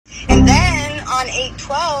on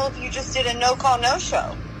 8/12, you just did a no-call,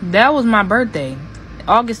 no-show. That was my birthday.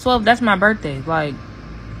 August 12th, that's my birthday. Like,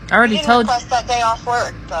 I already told you. You didn't request that day off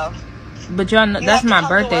work, though. But y'all know, that's my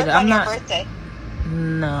birthday. I'm not. Birthday.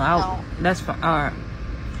 No, that's fine. All right.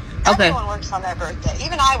 Okay. Everyone works on their birthday.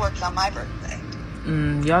 Even I worked on my birthday.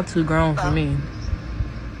 Y'all too grown for me.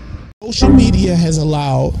 Social media has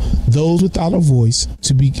allowed those without a voice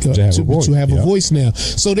to have a voice now.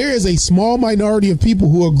 So there is a small minority of people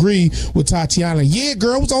who agree with Tatiana. Yeah,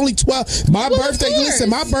 girl, it's only 12. My birthday, listen,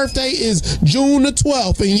 my birthday is June the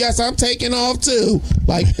 12th, and yes, I'm taking off too.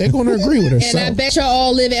 Like, they're going to agree with her. And I bet y'all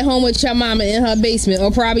all live at home with your mama in her basement, or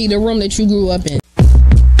probably the room that you grew up in.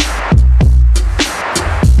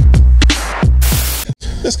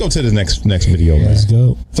 Let's go to the next video, man. Let's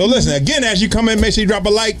go. So listen, again, as you come in, make sure you drop a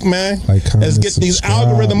like, man. Like, comment, let's get these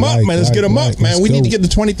algorithm up, man. Let's get them up, man. We need to get to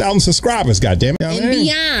 20,000 subscribers, goddamn it. And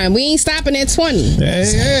beyond. We ain't stopping at 20.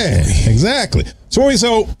 Yeah, exactly. So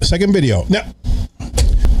second video. Now,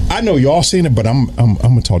 I know y'all seen it, but I'm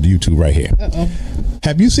gonna talk to you two right here.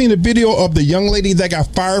 Have you seen the video of the young lady that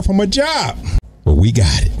got fired from a job? Well, we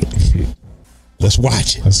got it. Let's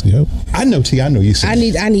watch it. Let's go. I know you see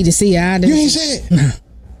it. I need to see it. You ain't see it.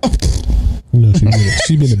 No,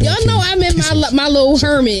 she been a y'all know I'm in my little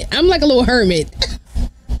hermit. I'm like a little hermit.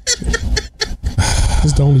 This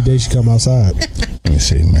is the only day she come outside. Let me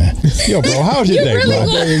see, man. Yo, bro, how's your day, bro?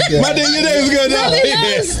 My day, your day was good.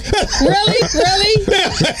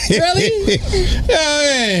 Really?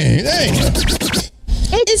 Hey.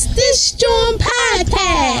 It's this JAWN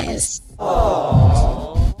podcast.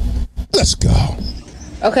 Let's go.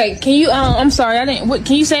 Okay, can you? I'm sorry, I didn't. What?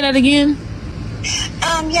 Can you say that again?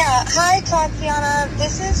 Yeah. Hi, Tatiana.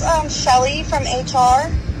 This is Shelly from HR.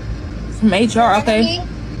 From HR, okay.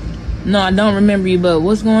 No, I don't remember you, but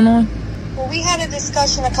what's going on? Well, we had a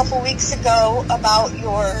discussion a couple weeks ago about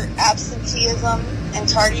your absenteeism and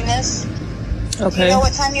tardiness. Okay. Do you know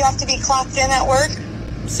what time you have to be clocked in at work?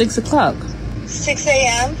 6 o'clock. 6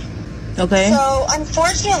 a.m. Okay. So,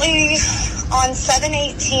 unfortunately, on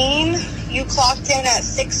 7/18, you clocked in at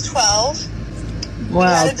 6:12. Wow. We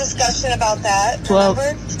had a discussion about that.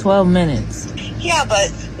 12 minutes. Yeah,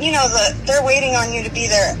 but you know they're waiting on you to be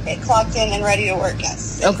there, clocked in and ready to work at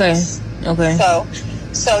 6. Okay.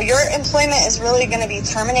 So your employment is really going to be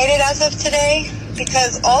terminated as of today,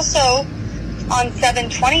 because also on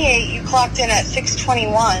 7/28 you clocked in at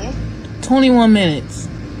 6:21. 21 minutes.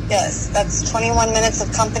 Yes, that's 21 minutes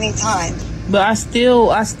of company time. But I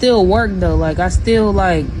still work though. Like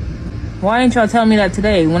why didn't y'all tell me that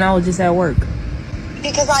today when I was just at work?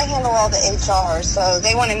 Because I handle all the HR, so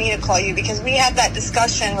they wanted me to call you because we had that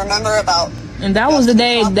discussion, remember, about... And that was the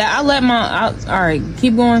day that I let all right,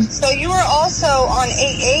 keep going. So you were also on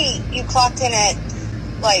 8/8, you clocked in at,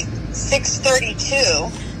 like, 6:32.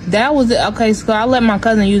 That was it. Okay, so I let my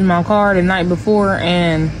cousin use my car the night before,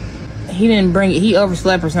 and he didn't bring it. He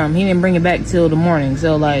overslept or something. He didn't bring it back till the morning.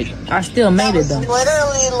 So, like, I still made it, though. That was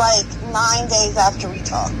literally, like, 9 days after we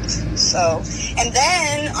talked. So, and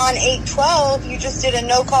then on 8/12, you just did a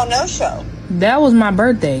no-call, no-show. That was my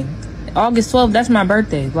birthday. August 12th, that's my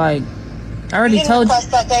birthday. Like, I already told you. You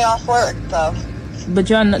didn't request that day off work, though. But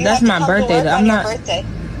y'all know, that's my birthday. I'm not. Birthday.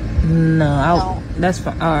 No, that's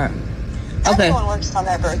fine. All right. Okay. Everyone works on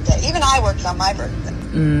their birthday. Even I worked on my birthday.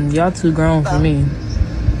 Y'all too grown for me.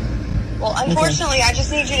 Well, unfortunately, I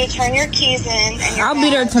just need you to turn your keys in. And I'll be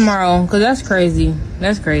there tomorrow, because that's crazy.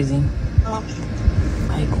 That's crazy.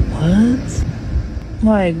 Like, what?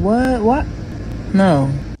 Like, what? What? No.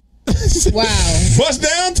 Wow. Bust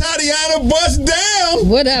down, Tatiana. Bust down.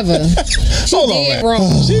 Whatever. Hold on, man.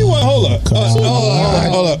 She was,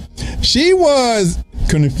 hold up. She was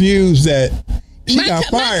confused that she got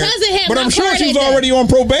fired. But I'm sure she was already on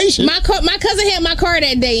probation. My cousin had my car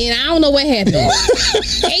that day, and I don't know what happened.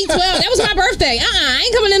 8/12. That was my birthday. I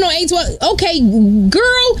ain't coming in on 8/12. Okay,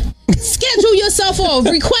 girl, schedule yourself off.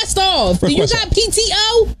 Request off. Do you got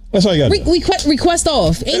PTO? That's all you got. Request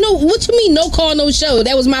off. Ain't no. What you mean? No call, no show.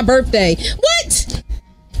 That was my birthday. What?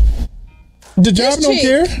 The job don't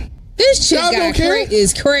care. This chick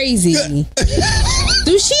is crazy.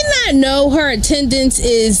 Do she not know her attendance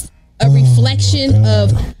is a reflection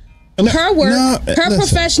of her work, her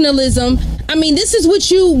professionalism? I mean, this is what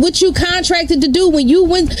you contracted to do when you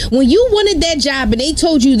wanted that job and they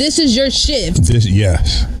told you this is your shift.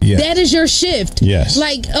 Yes. That is your shift. Yes.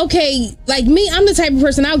 Like, okay, like me, I'm the type of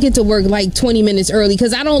person, I'll get to work like 20 minutes early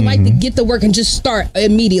because I don't like to get to work and just start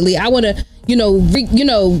immediately. I want to,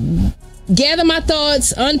 gather my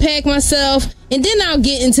thoughts, unpack myself, and then I'll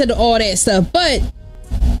get into all that stuff. But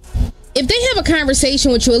if they have a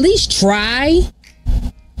conversation with you, at least try.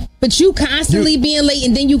 But you constantly being late,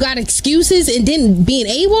 and then you got excuses, and then being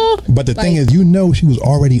able. But the thing is, she was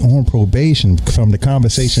already on probation from the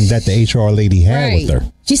conversation that the HR lady had with her.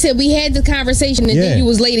 She said we had the conversation, and then you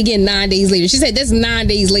was late again 9 days later. She said that's 9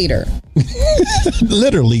 days later.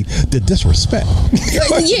 Literally the disrespect.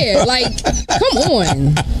 Yeah, like come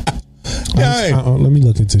on. Let me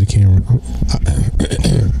look into the camera.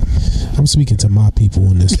 I'm speaking to my people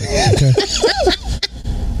in this. Okay.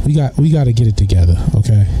 We got to get it together,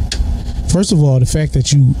 okay? First of all, the fact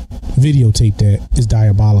that you videotaped that is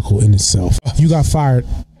diabolical in itself. You got fired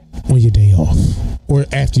on your day off or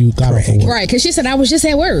after you got off of work. Right, because she said I was just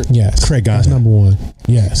at work. Yes. Craig that's number one.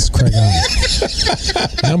 Yes, Craig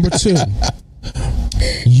Number two,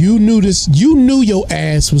 you knew your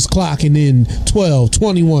ass was clocking in 12,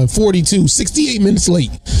 21, 42, 68 minutes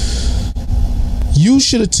late. You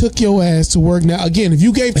should have took your ass to work. Now, again, if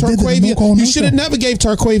you gave Tarquavia, you should have never gave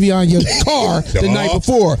Tarquavia your car the night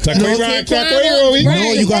before. No,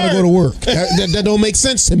 you got to go to work. That don't make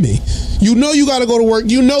sense to me. You know you got to go to work.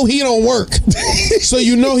 You know he don't work. So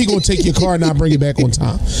you know he going to take your car and not bring it back on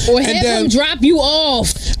time. Or have him drop you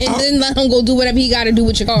off and then let him go do whatever he got to do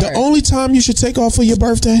with your car. The only time you should take off for your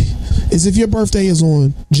birthday is if your birthday is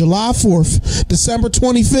on July 4th, December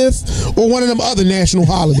 25th, or one of them other national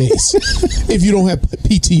holidays. If you don't have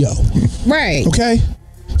PTO. Right. Okay?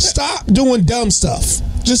 Stop doing dumb stuff.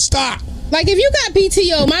 Just stop. Like if you got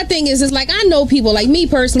PTO, my thing is like I know people, like me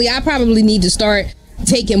personally, I probably need to start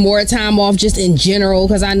taking more time off just in general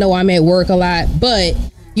because I know I'm at work a lot. But,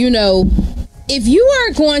 you know, if you're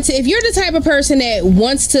the type of person that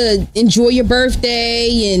wants to enjoy your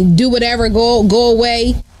birthday and do whatever, go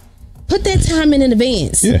away, put that time in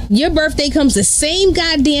advance. Yeah. Your birthday comes the same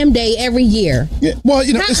goddamn day every year. Yeah. Well,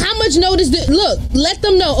 you know, how much notice? Look, let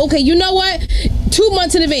them know. Okay, you know what? 2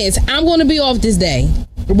 months in advance, I'm going to be off this day.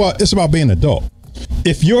 Well, it's about being an adult.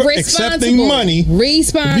 If you're accepting money,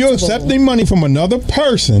 if you're accepting money from another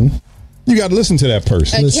person, you got to listen to that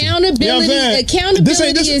person.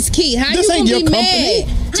 Accountability is key. How you going to be mad?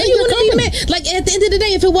 How you going to be mad? Like at the end of the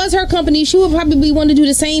day, if it was her company, she would probably want to do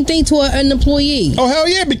the same thing to an employee. Oh hell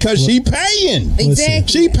yeah, because she paying. Exactly.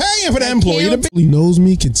 She paying for the employee to be. Knows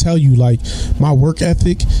me can tell you like my work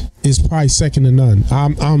ethic is probably second to none.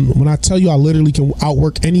 When I tell you I literally can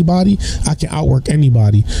outwork anybody, I can outwork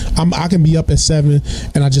anybody. I can be up at 7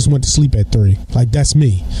 and I just went to sleep at 3. Like that's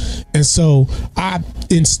me. And so I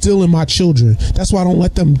instill in my children. That's why I don't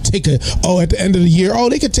let them take at the end of the year,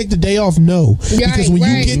 they could take the day off. No. Because when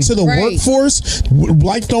you get to the workforce,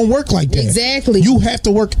 life don't work like that. Exactly. You have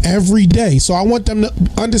to work every day. So I want them to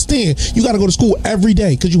understand you got to go to school every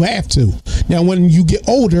day because you have to. Now when you get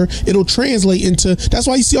older, it'll translate into, that's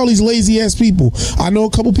why you see all these lazy ass people. I know a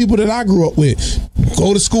couple people that I grew up with.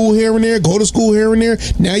 Go to school here and there, go to school here and there.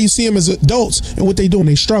 Now you see them as adults and what they doing,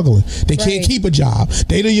 they struggling. They can't keep a job.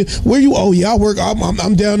 Where you? Oh yeah, I work.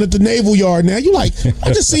 I'm down at the Naval Yard now. You like,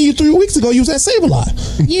 I just seen you 3 weeks ago. You was at Save-A-Lot.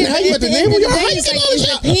 Yeah, now you at the Naval Yard.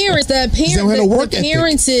 The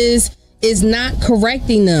parents is not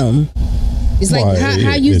correcting them. It's like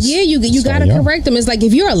how you gotta correct them. It's like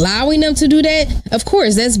if you're allowing them to do that, of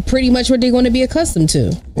course that's pretty much what they're going to be accustomed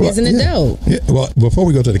to as an adult. Yeah. Well, before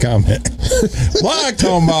we go to the comment, Blog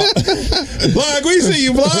talking about Blog. We see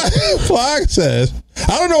you, Blog. Blog says,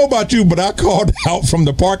 I don't know about you, but I called out from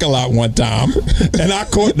the parking lot one time, and I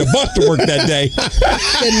caught the bus to work that day.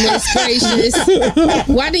 Goodness gracious!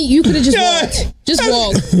 Why didn't you could have just walked? Just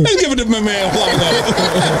walk. Let's give it to my man.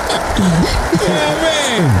 Yeah,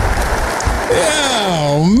 man.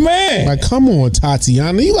 Oh man! Like, come on,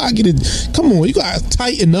 Tatiana, you gotta get it. Come on, you gotta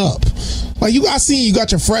tighten up. Like I seen you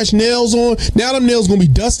got your fresh nails on. Now them nails gonna be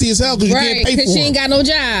dusty as hell because you can't pay for them. Because she ain't got no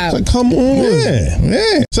job. Like, come on.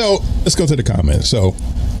 Yeah. So let's go to the comments. So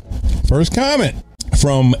first comment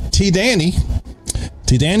from T. Danny.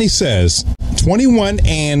 T. Danny says 21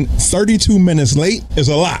 and 32 minutes late is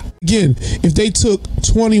a lot. Again, if they took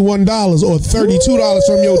 $21 or $32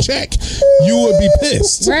 from your check, you would be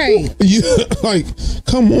pissed. Right. Like,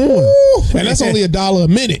 come on. And that's only $1 a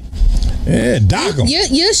minute. Yeah, dock 'em.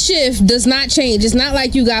 Your shift does not change. It's not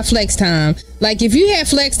like you got flex time. Like if you have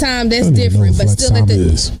flex time, that's different. But still, at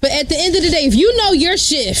the end of the day, if you know your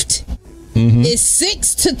shift is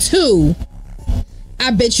 6 to 2,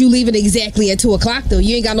 I bet you leaving exactly at 2 o'clock though.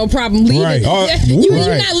 You ain't got no problem leaving. Right. You're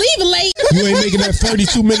not leaving late. You ain't making that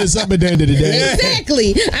 32 minutes up at the end of the day.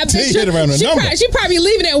 Exactly. I bet she probably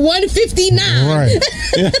leaving at 1:59. Right.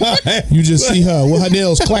 You just see her with her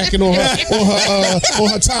nails clacking on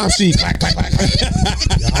her time sheet. Clack, clack, clack.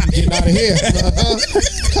 I'm getting out of here.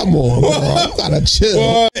 Come on, bro. You gotta chill.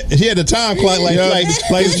 Well, she had the time clock like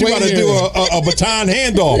she about to do a baton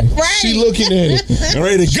handoff. Right. She looking at it.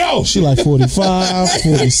 Ready to go. She like 45,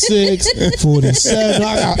 46, 47.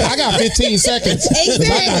 I got 15 seconds. Exactly.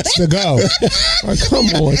 I got to go. Like, come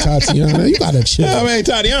on, Tatiana. You gotta chill. I mean,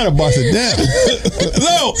 Tatiana bust it down.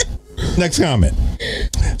 No. Next comment.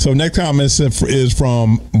 So next comment is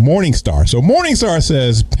from Morningstar. So Morningstar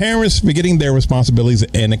says parents forgetting their responsibilities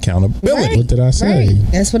and accountability. Right. What did I say?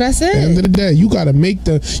 Right. That's what I said. At the end of the day, you gotta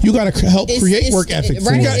help create work ethic.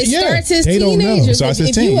 Right. It starts as teenagers.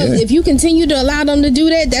 If you continue to allow them to do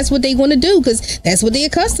that, that's what they want to do because that's what they're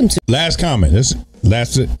accustomed to. Last comment.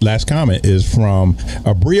 Last comment is from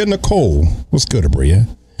Abria Nicole. What's good, Abria?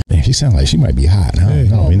 Man, she sounds like she might be hot. Huh? Hey.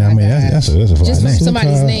 No, that's a fly Just name.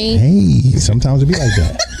 Somebody's name. Hey, sometimes it be like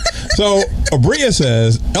that. So Abria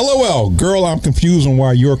says, "LOL, girl, I'm confused on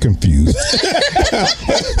why you're confused."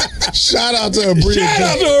 Shout out to Abria. Shout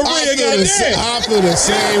out to Abria. I feel the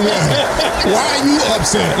same way. Why are you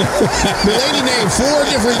upset? The lady named 4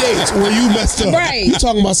 different dates where you messed up. Right. You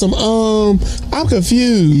talking about some I'm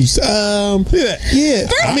confused. Yeah. I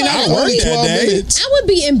mean, I worked 12 minutes. I would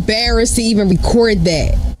be embarrassed to even record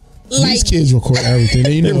that. These kids record everything.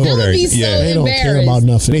 They I would be so they don't care embarrassed. about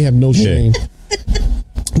nothing. They have no shame.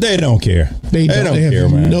 They don't care. They don't care,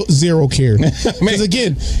 man. No, zero care. Because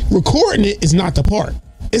again, recording it is not the part.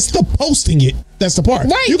 It's the posting it. That's the part.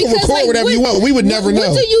 Right. You can record whatever you want. We would never know.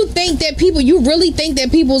 What do you think that you really think that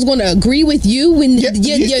people is going to agree with you when your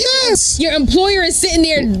employer is sitting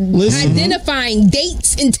there identifying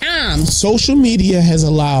dates and times? Social media has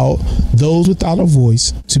allowed those without a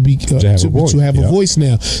voice to have a voice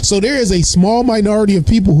now. So there is a small minority of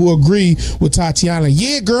people who agree with Tatiana.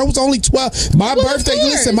 Yeah, girl, it was only 12. My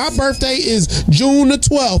birthday is June the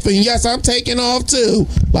 12th. And yes, I'm taking off too.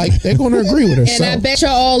 Like, they're going to agree with her. And I bet y'all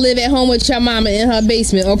all live at home with your mama in her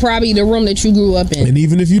basement or probably the room that you grew up in. And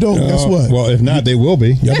even if you don't, guess what? Well, if not, they will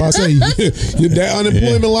be. I'm about to say, that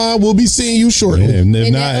unemployment line will be seeing you shortly. Yeah, and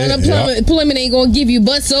that unemployment ain't going to give you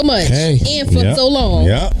but so much and for so long.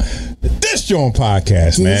 Yeah. This JAWN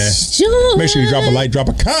podcast, man. Make sure you drop a like, drop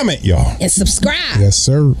a comment, y'all. And subscribe. Yes,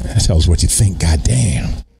 sir. Tell us what you think.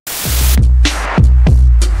 Goddamn.